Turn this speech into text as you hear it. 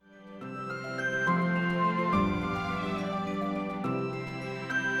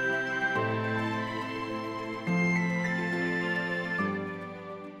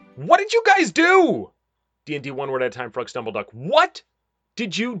What did you guys do? D&D one word at a time, Frog Stumbleduck. What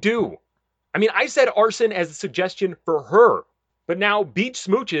did you do? I mean, I said arson as a suggestion for her, but now beach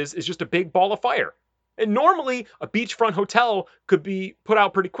smooches is just a big ball of fire. And normally, a beachfront hotel could be put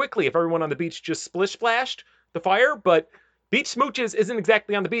out pretty quickly if everyone on the beach just splish splashed the fire, but beach smooches isn't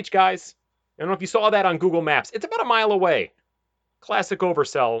exactly on the beach, guys. I don't know if you saw that on Google Maps. It's about a mile away. Classic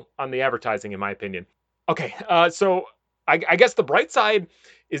oversell on the advertising, in my opinion. Okay, so I guess the bright side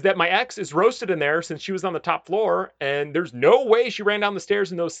is that my ex is roasted in there since she was on the top floor, and there's no way she ran down the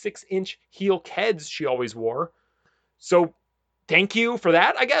stairs in those 6-inch heel Keds she always wore. So thank you for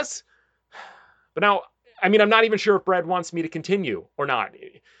that, I guess. But now, I mean, I'm not even sure if Brad wants me to continue or not.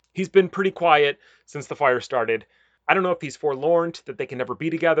 He's been pretty quiet since the fire started. I don't know if he's forlorn that they can never be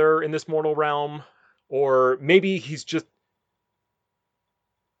together in this mortal realm, or maybe he's just.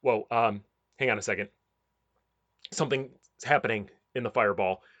 Whoa, hang on a second. Something's happening in the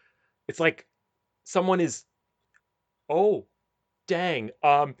fireball. It's like someone is. Oh, dang.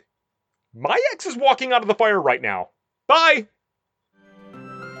 My ex is walking out of the fire right now. Bye.